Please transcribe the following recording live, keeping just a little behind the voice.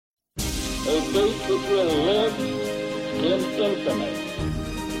a fate which will live in infamy.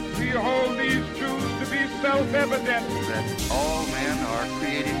 We hold these truths to be self-evident. That all men are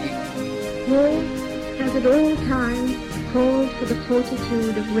created equal. War has at all times called for the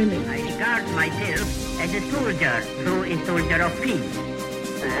fortitude of women. I regard myself as a soldier, though a soldier of peace.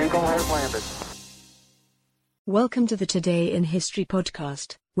 The Eagle has landed. Welcome to the Today in History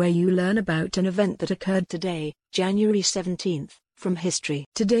podcast, where you learn about an event that occurred today, January 17th, from history.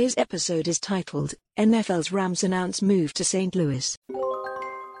 Today's episode is titled, NFL's Rams Announce Move to St. Louis.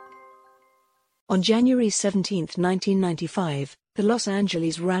 On January 17, 1995, the Los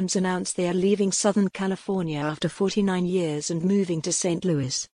Angeles Rams announced they are leaving Southern California after 49 years and moving to St.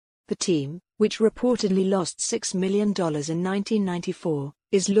 Louis. The team, which reportedly lost $6 million in 1994,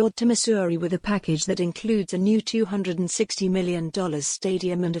 is lured to Missouri with a package that includes a new $260 million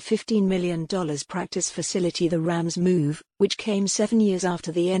stadium and a $15 million practice facility. The Rams' move, which came 7 years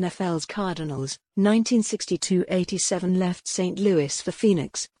after the NFL's Cardinals' 1962-87 left St. Louis for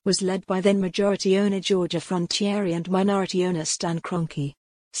Phoenix, was led by then-majority owner George Frontiere and minority owner Stan Kroenke.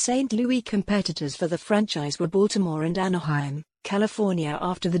 St. Louis competitors for the franchise were Baltimore and Anaheim, California.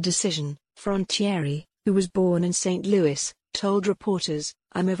 After the decision, Frontiere, who was born in St. Louis, told reporters,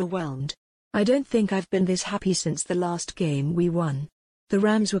 "I'm overwhelmed. I don't think I've been this happy since the last game we won." The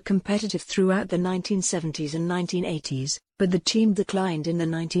Rams were competitive throughout the 1970s and 1980s, but the team declined in the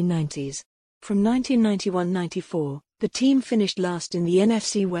 1990s. From 1991-94, the team finished last in the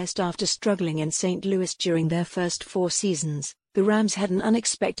NFC West after struggling in St. Louis during their first 4 seasons. The Rams had an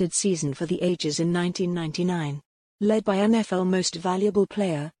unexpected season for the ages in 1999. Led by NFL Most Valuable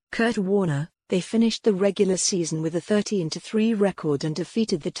Player, Kurt Warner, they finished the regular season with a 13-3 record and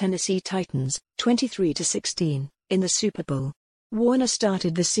defeated the Tennessee Titans, 23-16, in the Super Bowl. Warner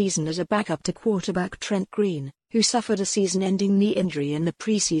started the season as a backup to quarterback Trent Green, who suffered a season-ending knee injury in the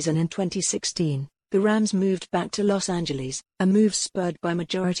preseason in 2016. The Rams moved back to Los Angeles, a move spurred by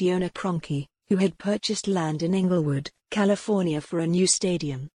majority owner Kroenke, who had purchased land in Inglewood, California for a new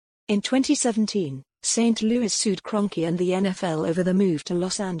stadium. In 2017, St. Louis sued Kroenke and the NFL over the move to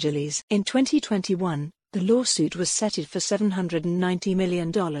Los Angeles. In 2021, the lawsuit was settled for $790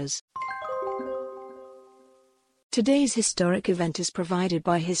 million. Today's historic event is provided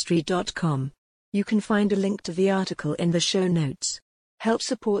by History.com. You can find a link to the article in the show notes. Help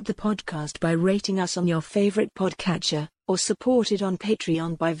support the podcast by rating us on your favorite podcatcher, or support it on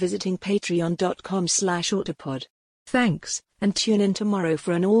Patreon by visiting patreon.com/autopod. Thanks, and tune in tomorrow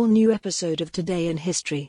for an all-new episode of Today in History.